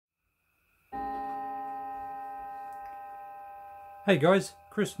Hey guys,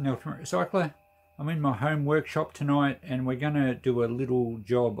 Chris from the Ultimate Recycler. I'm in my home workshop tonight and we're going to do a little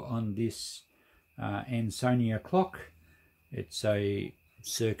job on this Ansonia clock. It's a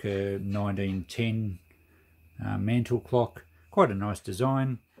circa 1910 mantel clock. Quite a nice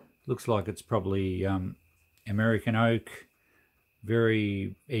design. Looks like it's probably American oak.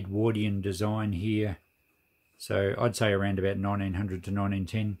 Very Edwardian design here. So I'd say around about 1900 to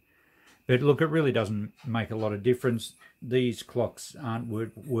 1910. But look, it really doesn't make a lot of difference. These clocks aren't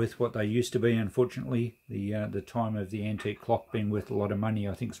worth what they used to be, unfortunately. The time of the antique clock being worth a lot of money,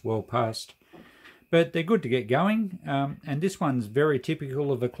 I think, is well past. But they're good to get going. And this one's very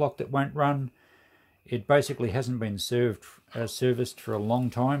typical of a clock that won't run. It basically hasn't been serviced for a long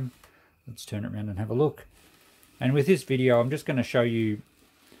time. Let's turn it around and have a look. And with this video, I'm just going to show you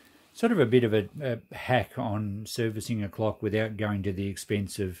sort of a bit of a hack on servicing a clock without going to the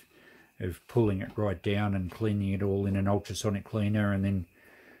expense of pulling it right down and cleaning it all in an ultrasonic cleaner and then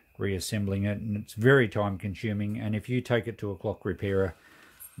reassembling it. And it's very time consuming, and if you take it to a clock repairer,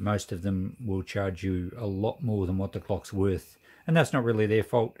 most of them will charge you a lot more than what the clock's worth, and that's not really their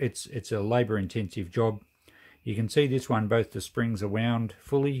fault. It's a labor intensive job. You can see this one, both the springs are wound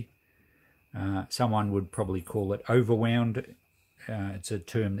fully. Someone would probably call it overwound. It's a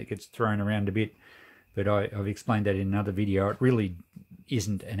term that gets thrown around a bit, but I've explained that in another video. It really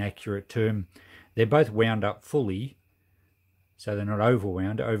isn't an accurate term. They're both wound up fully, so they're not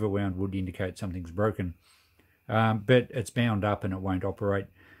overwound. Overwound would indicate something's broken, but it's bound up and it won't operate.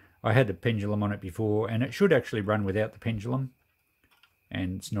 I had the pendulum on it before, and it should actually run without the pendulum,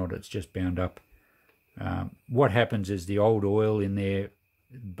 and it's not. It's just bound up. What happens is the old oil in there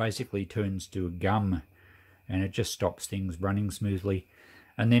basically turns to a gum, and it just stops things running smoothly.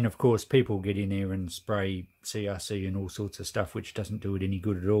 And then, of course, people get in there and spray CRC and all sorts of stuff, which doesn't do it any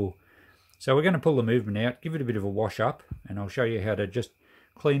good at all. So we're going to pull the movement out, give it a bit of a wash up, and I'll show you how to just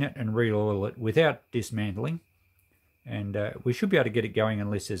clean it and re-oil it without dismantling. And we should be able to get it going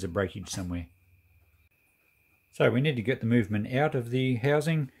unless there's a breakage somewhere. So we need to get the movement out of the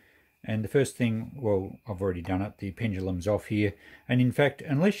housing. And the first thing, well, I've already done it, the pendulum's off here. And in fact,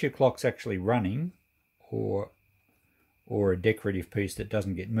 unless your clock's actually running, or a decorative piece that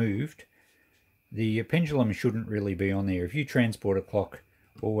doesn't get moved, the pendulum shouldn't really be on there. If you transport a clock,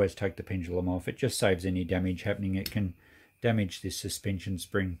 always take the pendulum off. It just saves any damage happening. It can damage this suspension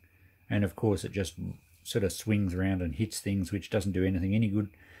spring, and of course it just sort of swings around and hits things, which doesn't do anything any good.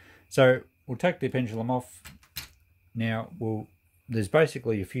 So we'll take the pendulum off. Now there's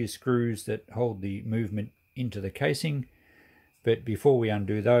basically a few screws that hold the movement into the casing, but before we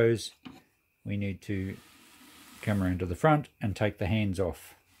undo those, we need to come around to the front and take the hands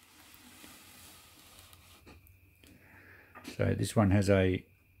off. So this one has a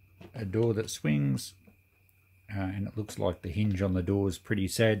door that swings, and it looks like the hinge on the door is pretty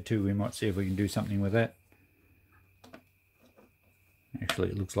sad too. We might see if we can do something with that. Actually,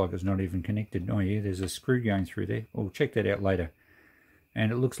 it looks like it's not even connected. Oh yeah, there's a screw going through there. We'll check that out later.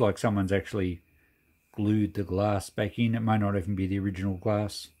 And it looks like someone's actually glued the glass back in. It may not even be the original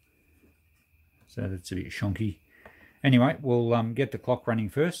glass, so that's a bit shonky. Anyway, we'll get the clock running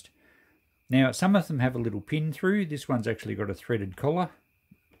first. Now, some of them have a little pin through. This one's actually got a threaded collar.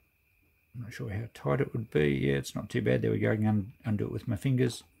 I'm not sure how tight it would be. Yeah, it's not too bad. There we go. I can undo it with my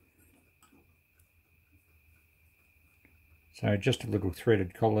fingers. So just a little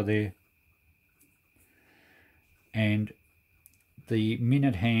threaded collar there. And the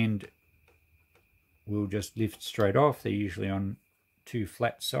minute hand will just lift straight off. They're usually on two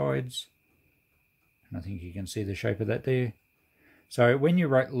flat sides. I think you can see the shape of that there. So when you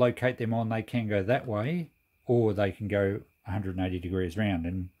locate them on, they can go that way, or they can go 180 degrees round.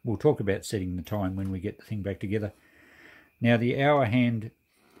 And we'll talk about setting the time when we get the thing back together. Now the hour hand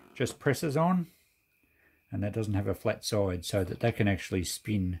just presses on, and that doesn't have a flat side, so that can actually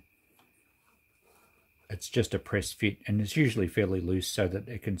spin. It's just a press fit, and it's usually fairly loose so that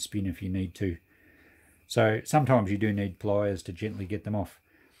it can spin if you need to. So sometimes you do need pliers to gently get them off.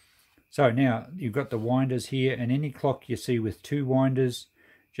 So now you've got the winders here, and any clock you see with two winders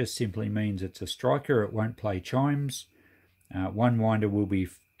just simply means it's a striker. It won't play chimes. One winder will be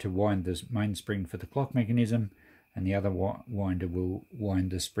to wind the mainspring for the clock mechanism, and the other winder will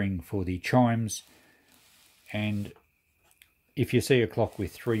wind the spring for the chimes. And if you see a clock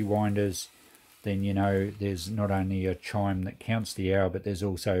with three winders, then you know there's not only a chime that counts the hour, but there's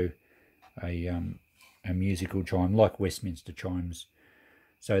also a musical chime, like Westminster chimes.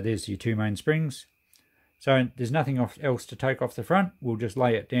 So there's your two main springs. So there's nothing else to take off the front. We'll just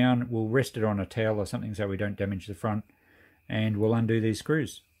lay it down. We'll rest it on a towel or something so we don't damage the front. And we'll undo these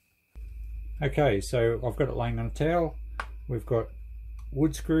screws. Okay, so I've got it laying on a towel. We've got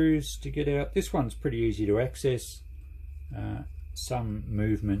wood screws to get out. This one's pretty easy to access. Some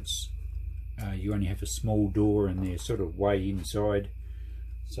movements you only have a small door and they're sort of way inside,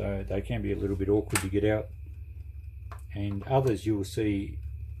 so they can be a little bit awkward to get out. And others you'll see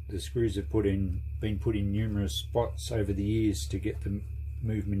the screws have been put in numerous spots over the years to get the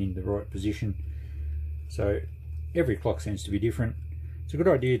movement in the right position. So every clock seems to be different. It's a good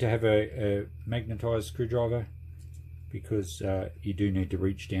idea to have a magnetized screwdriver, because you do need to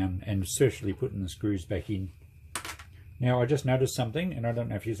reach down, and especially putting the screws back in. Now I just noticed something, and I don't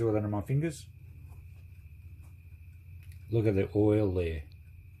know if you saw that on my fingers. Look at the oil there.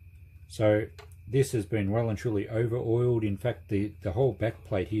 So this has been well and truly over oiled. In fact, the whole back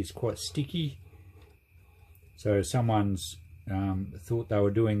plate here is quite sticky. So someone's thought they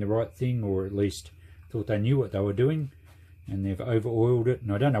were doing the right thing, or at least thought they knew what they were doing, and they've over oiled it.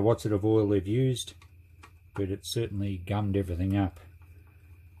 And I don't know what sort of oil they've used, but it's certainly gummed everything up.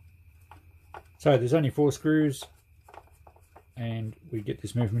 So there's only 4 screws and we get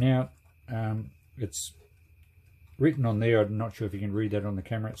this movement out. It's written on there, I'm not sure if you can read that on the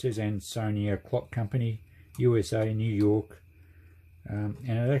camera, it says Ansonia Clock Company, USA, New York, and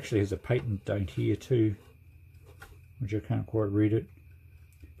it actually has a patent date here too, which I can't quite read it.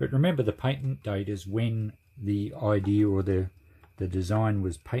 But remember, the patent date is when the idea or the design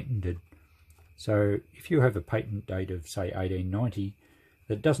was patented. So if you have a patent date of say 1890,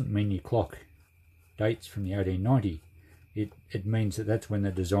 that doesn't mean your clock dates from the 1890. It means that that's when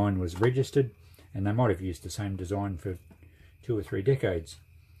the design was registered, and they might have used the same design for 2 or 3 decades.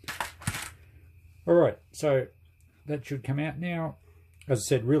 Alright, so that should come out now. As I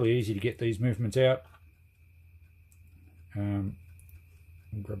said, really easy to get these movements out. I'll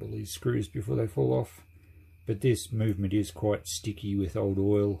grab all these screws before they fall off. But this movement is quite sticky with old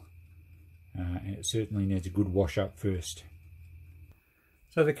oil. And it certainly needs a good wash up first.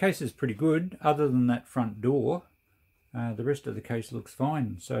 So the case is pretty good, other than that front door. The rest of the case looks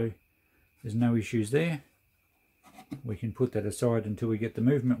fine, so there's no issues there. We can put that aside until we get the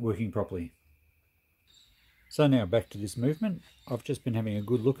movement working properly. So now back to this movement. I've just been having a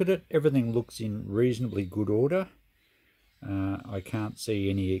good look at it. Everything looks in reasonably good order. I can't see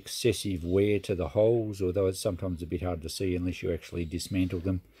any excessive wear to the holes, although it's sometimes a bit hard to see unless you actually dismantle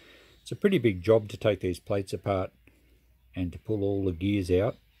them. It's a pretty big job to take these plates apart and to pull all the gears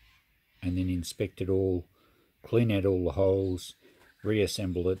out and then inspect it all, clean out all the holes,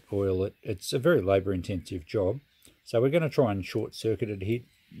 reassemble it, oil it. It's a very labour intensive job. So we're going to try and short circuit it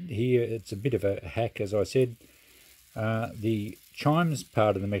here. It's a bit of a hack, as I said. The chimes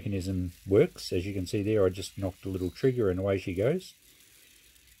part of the mechanism works. As you can see there, I just knocked a little trigger and away she goes.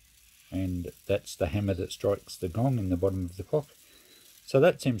 And that's the hammer that strikes the gong in the bottom of the clock. So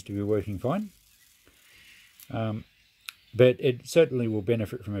that seems to be working fine. But it certainly will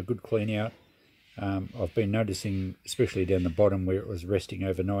benefit from a good clean out. I've been noticing, especially down the bottom where it was resting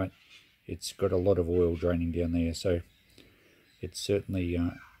overnight, it's got a lot of oil draining down there. So it certainly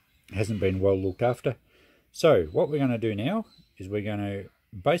hasn't been well looked after. So what we're going to do now is we're going to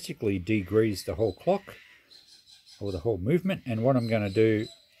basically degrease the whole clock, or the whole movement. And what I'm going to do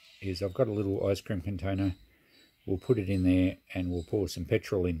is, I've got a little ice cream container. We'll put it in there and we'll pour some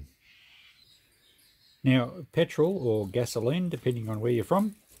petrol in. Now, petrol or gasoline, depending on where you're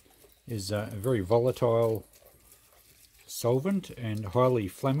from, is a very volatile solvent and highly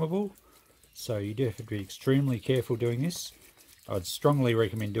flammable. So you do have to be extremely careful doing this. I'd strongly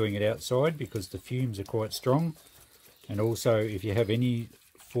recommend doing it outside because the fumes are quite strong. And also, if you have any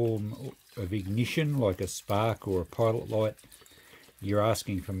form of ignition, like a spark or a pilot light, you're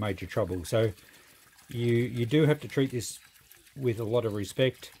asking for major trouble. So you do have to treat this with a lot of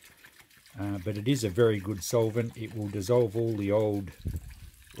respect, but it is a very good solvent. It will dissolve all the old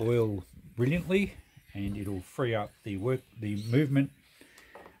oil brilliantly, and it'll free up the movement.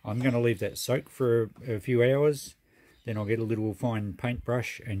 I'm going to leave that soak for a few hours. Then I'll get a little fine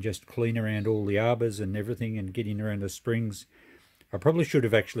paintbrush and just clean around all the arbors and everything, and get in around the springs. I probably should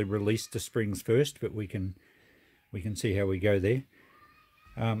have actually released the springs first, but we can see how we go there.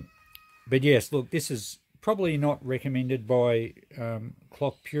 But yes, look, this is probably not recommended by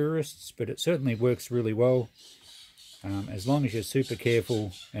clock purists, but it certainly works really well. As long as you're super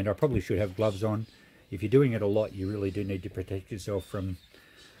careful, and I probably should have gloves on. If you're doing it a lot, you really do need to protect yourself from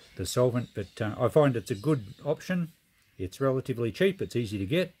the solvent, but I find it's a good option. It's relatively cheap, it's easy to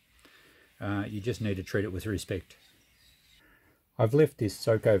get. You just need to treat it with respect. I've left this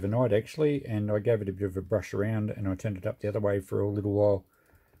soak overnight actually, and I gave it a bit of a brush around, and I turned it up the other way for a little while.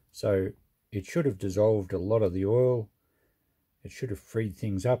 So it should have dissolved a lot of the oil. It should have freed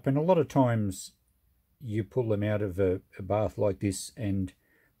things up, and a lot of times you pull them out of a bath like this and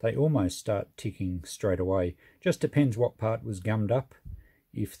they almost start ticking straight away. Just depends what part was gummed up.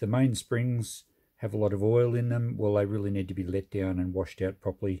 If the main springs have a lot of oil in them, well, they really need to be let down and washed out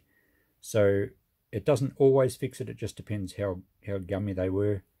properly. So it doesn't always fix it. It just depends how gummy they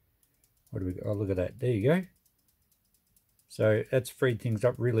were. What do we got? Oh, look at that. There you go. So that's freed things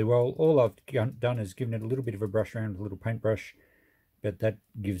up really well. All I've done is given it a little bit of a brush around with a little paintbrush, but that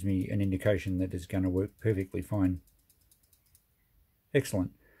gives me an indication that it's going to work perfectly fine.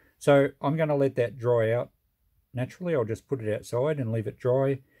 Excellent. So I'm going to let that dry out naturally. I'll just put it outside and leave it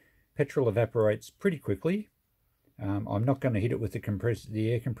dry. Petrol evaporates pretty quickly. I'm not going to hit it with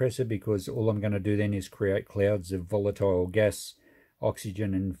the air compressor, because all I'm going to do then is create clouds of volatile gas.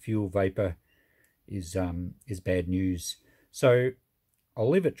 Oxygen and fuel vapor is bad news. So I'll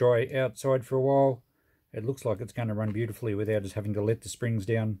leave it dry outside for a while. It looks like it's going to run beautifully without us having to let the springs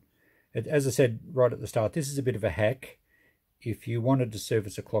down. As I said right at the start, this is a bit of a hack. If you wanted to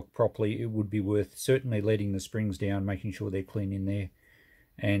service a clock properly, it would be worth certainly letting the springs down, making sure they're clean in there.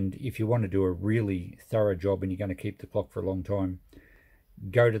 And if you want to do a really thorough job and you're going to keep the clock for a long time,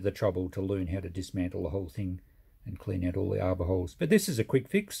 go to the trouble to learn how to dismantle the whole thing and clean out all the arbor holes. But this is a quick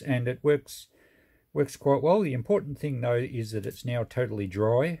fix and it works quite well. The important thing though is that it's now totally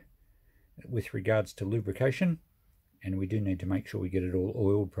dry with regards to lubrication, and we do need to make sure we get it all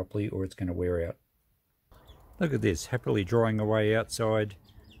oiled properly or it's going to wear out. Look at this, happily drying away outside.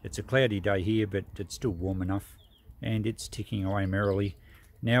 It's a cloudy day here, but it's still warm enough and it's ticking away merrily.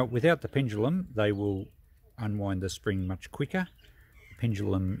 Now without the pendulum they will unwind the spring much quicker. The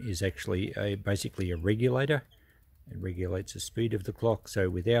pendulum is actually basically a regulator. It regulates the speed of the clock, so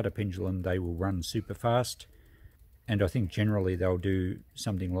without a pendulum they will run super fast, and I think generally they'll do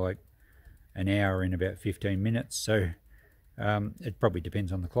something like an hour in about 15 minutes, so it probably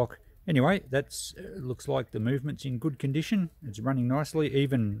depends on the clock. Anyway, that's looks like the movement's in good condition. It's running nicely,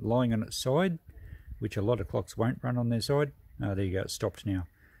 even lying on its side, which a lot of clocks won't run on their side. Oh, there you go, it stopped now.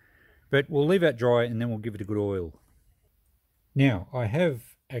 But we'll leave that dry and then we'll give it a good oil. Now, I have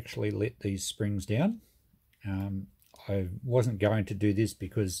actually let these springs down. I wasn't going to do this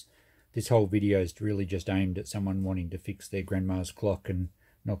because this whole video is really just aimed at someone wanting to fix their grandma's clock and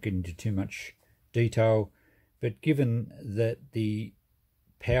not get into too much detail. But given that the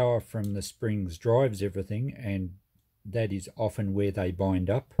power from the springs drives everything, and that is often where they bind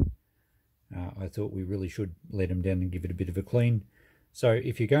up, I thought we really should let them down and give it a bit of a clean. So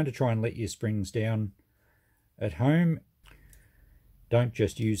if you're going to try and let your springs down at home, don't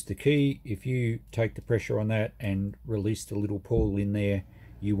just use the key. If you take the pressure on that and release the little pawl in there,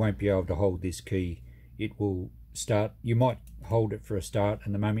 you won't be able to hold this key. It will start, you might hold it for a start,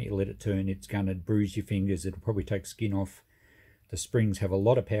 and the moment you let it turn, it's going to bruise your fingers. It'll probably take skin off. The springs have a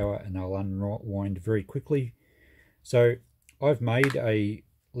lot of power and they'll unwind very quickly. So I've made a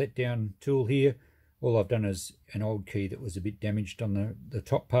letdown tool here. All I've done is an old key that was a bit damaged on the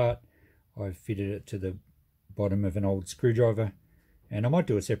top part. I've fitted it to the bottom of an old screwdriver. And I might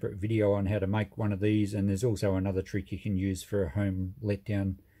do a separate video on how to make one of these, and there's also another trick you can use for a home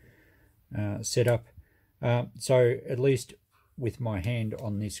letdown setup. So at least with my hand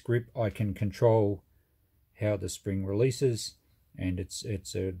on this grip, I can control how the spring releases, and it's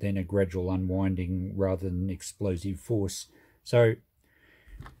then a gradual unwinding rather than explosive force. So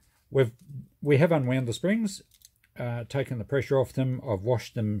we have unwound the springs, taken the pressure off them. I've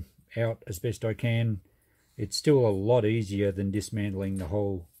washed them out as best I can. It's still a lot easier than dismantling the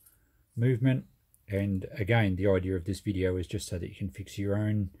whole movement. And again, the idea of this video is just so that you can fix your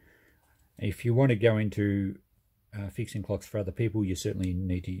own. If you want to go into fixing clocks for other people, you certainly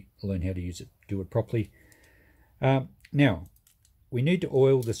need to learn how to use it, do it properly. Now, we need to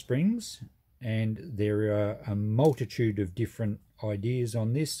oil the springs, and there are a multitude of different ideas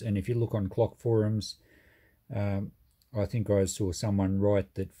on this. And if you look on clock forums, I think I saw someone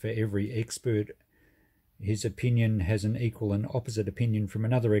write that for every expert, his opinion has an equal and opposite opinion from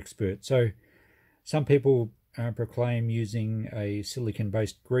another expert. So some people proclaim using a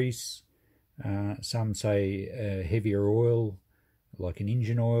silicon-based grease. Some say a heavier oil, like an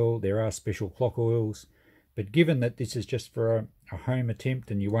engine oil. There are special clock oils. But given that this is just for a home attempt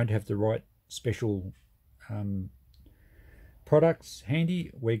and you won't have the right special products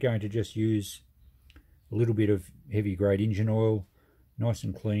handy, we're going to just use a little bit of heavy grade engine oil, nice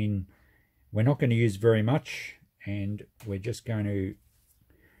and clean. We're not going to use very much, and we're just going to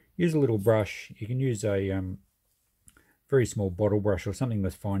use a little brush. You can use a very small bottle brush or something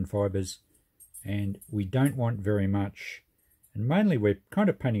with fine fibers, and we don't want very much. And mainly we're kind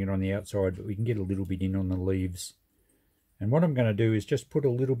of painting it on the outside, but we can get a little bit in on the leaves. And what I'm going to do is just put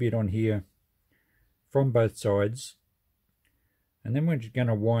a little bit on here from both sides, and then we're going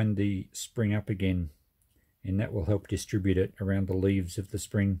to wind the spring up again, and that will help distribute it around the leaves of the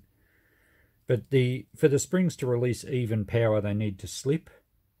spring. But for the springs to release even power, they need to slip,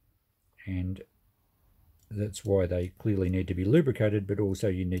 and that's why they clearly need to be lubricated, but also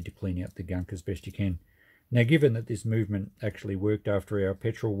you need to clean out the gunk as best you can. Now, given that this movement actually worked after our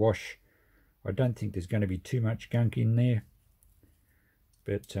petrol wash, I don't think there's going to be too much gunk in there,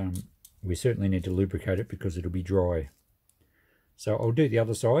 but we certainly need to lubricate it because it'll be dry. So I'll do the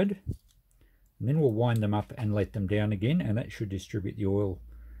other side, and then we'll wind them up and let them down again, and that should distribute the oil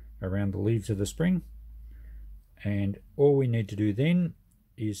around the leaves of the spring. And all we need to do then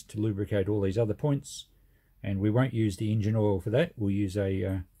is to lubricate all these other points, and we won't use the engine oil for that. We'll use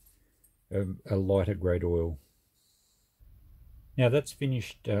a lighter grade oil. Now that's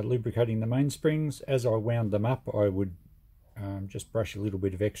finished lubricating the mainsprings. As I wound them up, I would just brush a little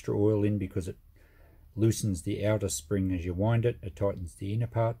bit of extra oil in because it loosens the outer spring as you wind it. It tightens the inner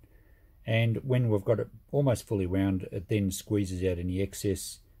part, and when we've got it almost fully wound, it then squeezes out any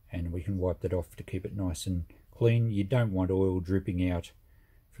excess, and we can wipe that off to keep it nice and clean. You don't want oil dripping out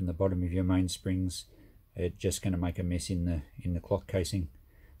from the bottom of your mainsprings. It's just going to make a mess in the clock casing.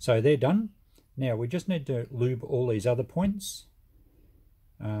 So they're done. Now we just need to lube all these other points,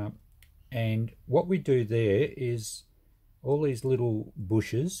 and what we do there is all these little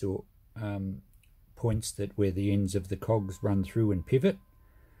bushes or points where the ends of the cogs run through and pivot.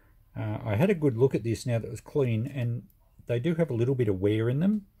 I had a good look at this now that it was clean, and they do have a little bit of wear in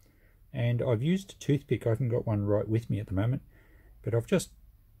them, and I've used a toothpick. I haven't got one right with me at the moment, but I've just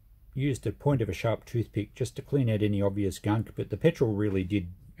used the point of a sharp toothpick just to clean out any obvious gunk, but the petrol really did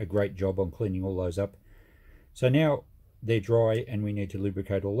a great job on cleaning all those up. So now they're dry and we need to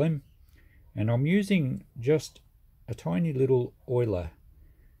lubricate all them, and I'm using just a tiny little oiler.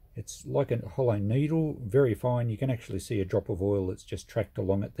 It's like a hollow needle, very fine. You can actually see a drop of oil that's just tracked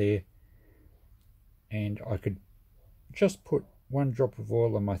along it there, and I could just put one drop of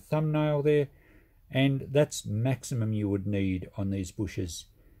oil on my thumbnail there, and that's maximum you would need on these bushes.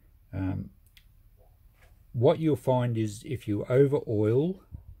 What you'll find is if you over oil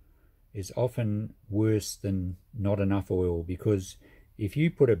is often worse than not enough oil, because if you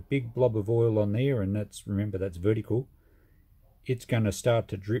put a big blob of oil on there, and remember that's vertical, it's going to start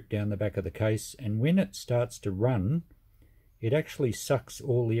to drip down the back of the case, and when it starts to run, it actually sucks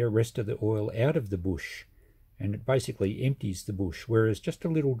all the rest of the oil out of the bush, and it basically empties the bush, whereas just a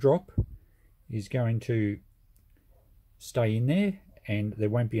little drop is going to stay in there and there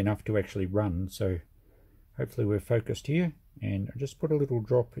won't be enough to actually run. So hopefully we're focused here, and I just put a little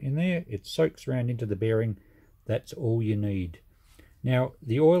drop in there. It soaks around into the bearing. That's all you need. Now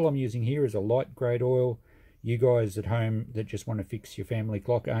the oil I'm using here is a light grade oil. You guys at home that just want to fix your family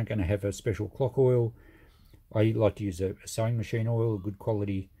clock aren't going to have a special clock oil. I like to use a sewing machine oil, a good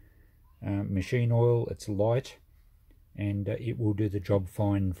quality machine oil. It's light, and it will do the job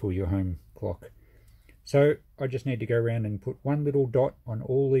fine for your home clock. So I just need to go around and put one little dot on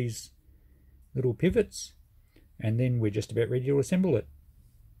all these little pivots, and then we're just about ready to assemble it.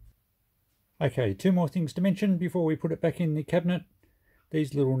 Okay, two more things to mention before we put it back in the cabinet.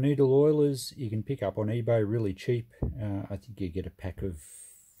 These little needle oilers you can pick up on eBay really cheap. I think you get a pack of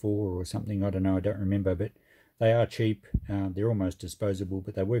 4 or something. I don't know, I don't remember, but they are cheap. They're almost disposable,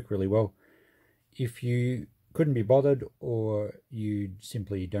 but they work really well. If you couldn't be bothered, or you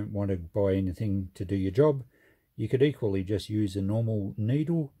simply don't want to buy anything to do your job, you could equally just use a normal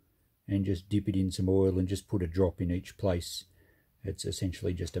needle and just dip it in some oil and just put a drop in each place. It's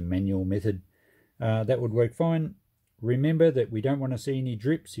essentially just a manual method. That would work fine. Remember that we don't want to see any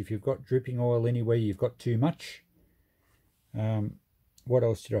drips. If you've got dripping oil anywhere, you've got too much. What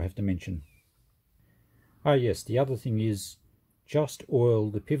else did I have to mention? Oh yes, the other thing is just oil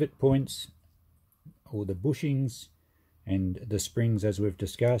the pivot points or the bushings and the springs as we've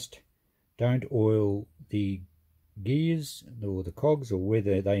discussed. Don't oil the gears or the cogs or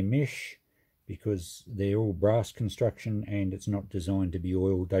whether they mesh, because they're all brass construction and it's not designed to be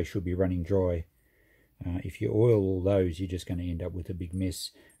oiled. They should be running dry. If you oil all those, you're just going to end up with a big mess.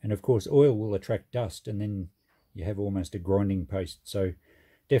 And of course oil will attract dust, and then you have almost a grinding paste. So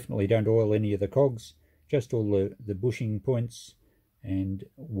definitely don't oil any of the cogs, just all the bushing points, and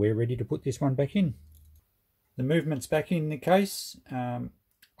we're ready to put this one back in. The movement's back in the case. I'm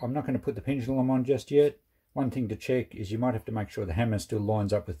not going to put the pendulum on just yet. One thing to check is you might have to make sure the hammer still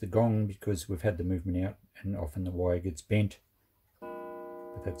lines up with the gong, because we've had the movement out and often the wire gets bent.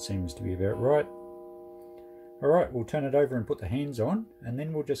 But that seems to be about right. Alright, we'll turn it over and put the hands on, and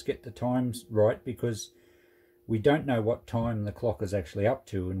then we'll just get the times right, because we don't know what time the clock is actually up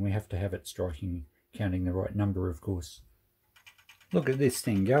to, and we have to have it striking counting the right number, of course. Look at this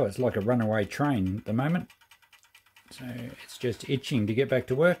thing go. It's like a runaway train at the moment. So it's just itching to get back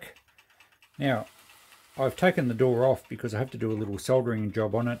to work. Now, I've taken the door off because I have to do a little soldering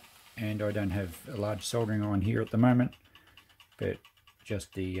job on it, and I don't have a large soldering iron here at the moment, but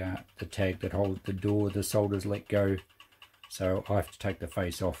just the tag that holds the door, the solder's let go, so I have to take the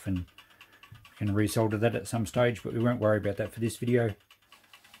face off, and I can resolder that at some stage, but we won't worry about that for this video.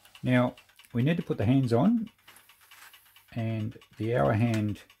 Now, we need to put the hands on, and the hour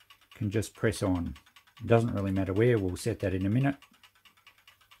hand can just press on. It doesn't really matter where, we'll set that in a minute.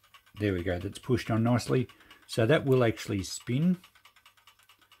 There we go, that's pushed on nicely. So that will actually spin.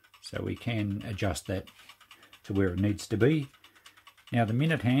 So we can adjust that to where it needs to be. Now the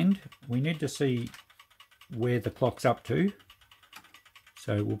minute hand, we need to see where the clock's up to.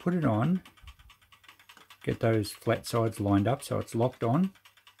 So we'll put it on, get those flat sides lined up so it's locked on.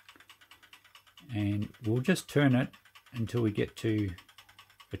 And we'll just turn it until we get to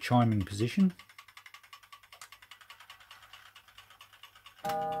a chiming position.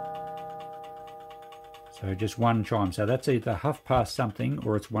 So just one chime. So that's either 1/2 something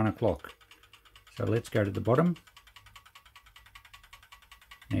or it's 1 o'clock. So let's go to the bottom.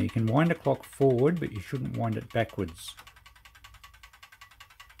 Now you can wind a clock forward, but you shouldn't wind it backwards.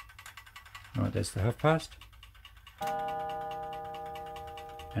 Right, that's the 1/2.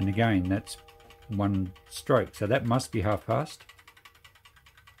 And again, that's 1 stroke. So that must be 1/2.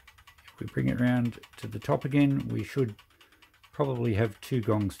 If we bring it round to the top again, we should probably have 2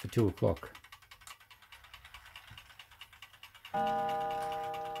 gongs for 2 o'clock.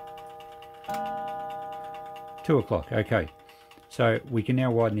 Okay, so we can now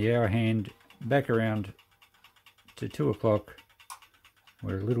widen the hour hand back around to 2 o'clock.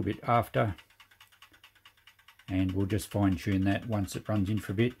 We're a little bit after, and we'll just fine tune that once it runs in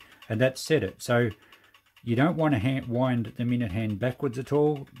for a bit, and that's set it. So you don't want to wind the minute hand backwards at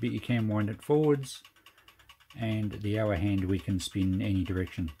all, but you can wind it forwards, and the hour hand we can spin any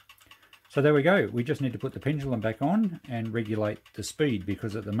direction. So there we go. We just need to put the pendulum back on and regulate the speed,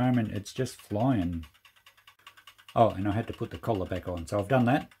 because at the moment it's just flying. Oh, and I had to put the collar back on, so I've done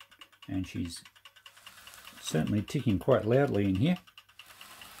that, and she's certainly ticking quite loudly in here.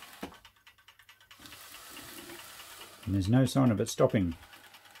 And there's no sign of it stopping.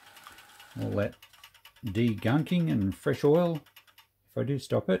 All that de-gunking and fresh oil, if I do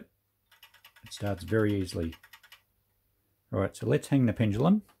stop it, it starts very easily. Right, so let's hang the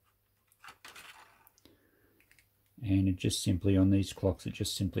pendulum. And it just simply, on these clocks, it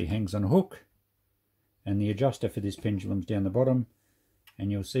just simply hangs on a hook. And the adjuster for this pendulum's down the bottom, and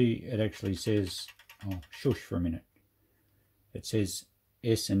you'll see it actually says, oh, shush for a minute. It says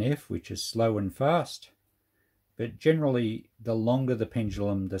S and F, which is slow and fast, but generally the longer the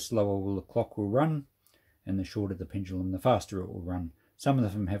pendulum, the slower the clock will run, and the shorter the pendulum, the faster it will run. Some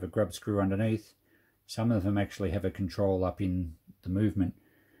of them have a grub screw underneath, some of them actually have a control up in the movement,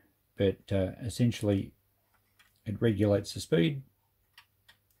 but essentially it regulates the speed.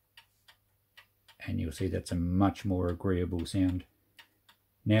 And you'll see that's a much more agreeable sound.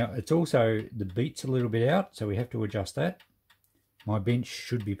 Now it's also, the beat's a little bit out, so we have to adjust that. My bench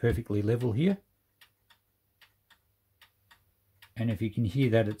should be perfectly level here. And if you can hear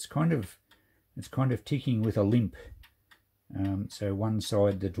that, it's kind of ticking with a limp. So one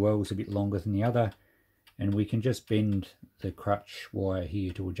side, the dwell's a bit longer than the other, and we can just bend the crutch wire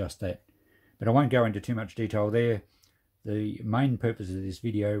here to adjust that. But I won't go into too much detail there. The main purpose of this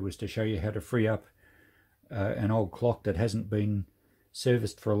video was to show you how to free up an old clock that hasn't been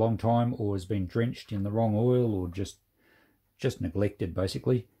serviced for a long time, or has been drenched in the wrong oil, or just neglected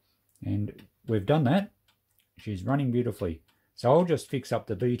basically. And we've done that. She's running beautifully. So I'll just fix up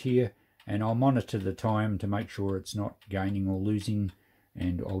the beat here, and I'll monitor the time to make sure it's not gaining or losing,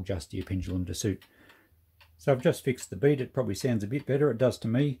 and I'll adjust the pendulum to suit. So I've just fixed the beat. It probably sounds a bit better. It does to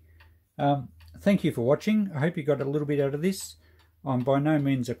me. Thank you for watching. I hope you got a little bit out of this. I'm by no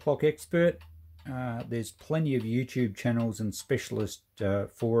means a clock expert. There's plenty of YouTube channels and specialist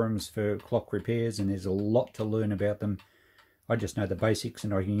forums for clock repairs, and there's a lot to learn about them. I just know the basics,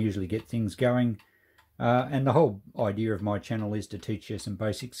 and I can usually get things going. And the whole idea of my channel is to teach you some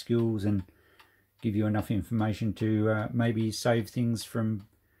basic skills and give you enough information to maybe save things from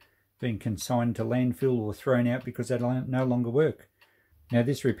being consigned to landfill or thrown out because they no longer work. Now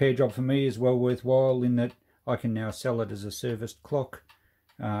this repair job for me is well worthwhile in that I can now sell it as a serviced clock.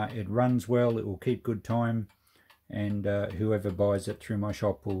 It runs well, it will keep good time, and whoever buys it through my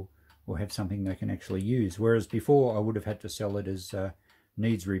shop will have something they can actually use. Whereas before I would have had to sell it as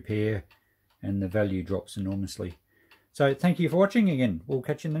needs repair, and the value drops enormously. So thank you for watching again. We'll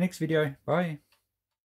catch you in the next video. Bye.